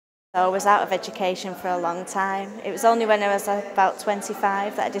I was out of education for a long time. It was only when I was about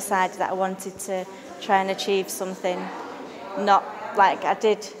 25 that I decided that I wanted to try and achieve something, not like I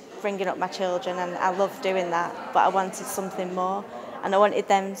did bringing up my children, and I love doing that, but I wanted something more, and I wanted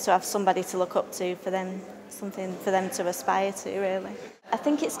them to have somebody to look up to, for them, something for them to aspire to, really. I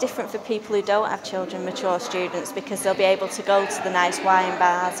think it's different for people who don't have children, mature students, because they'll be able to go to the nice wine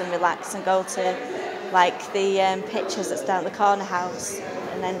bars and relax and go to like the pictures that's down at the corner house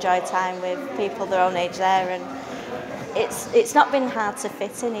and enjoy time with people their own age there, and it's not been hard to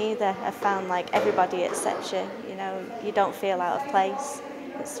fit in either. I've found like everybody accepts you, you know, you don't feel out of place.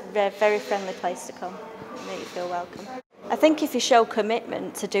 It's a very friendly place to come and make you feel welcome. I think if you show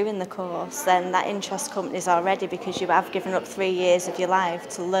commitment to doing the course, then that interests companies already, because you have given up 3 years of your life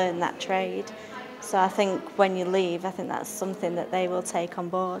to learn that trade. So I think when you leave, I think that's something that they will take on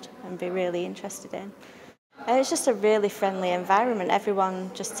board and be really interested in. It's just a really friendly environment. Everyone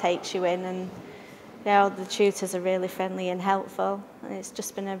just takes you in, and you know, the tutors are really friendly and helpful, and it's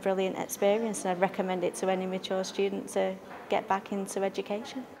just been a brilliant experience, and I'd recommend it to any mature student to get back into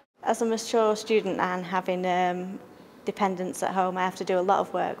education. As a mature student and having dependents at home, I have to do a lot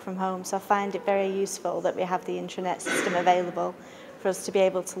of work from home, so I find it very useful that we have the intranet system available for us to be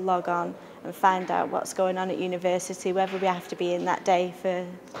able to log on and find out what's going on at university, whether we have to be in that day for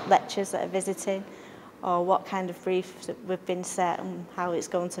lectures that are visiting, or what kind of brief that we've been set and how it's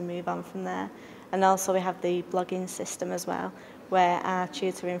going to move on from there. And also we have the blogging system as well, where our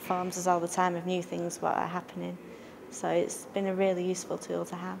tutor informs us all the time of new things that are happening. So it's been a really useful tool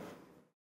to have.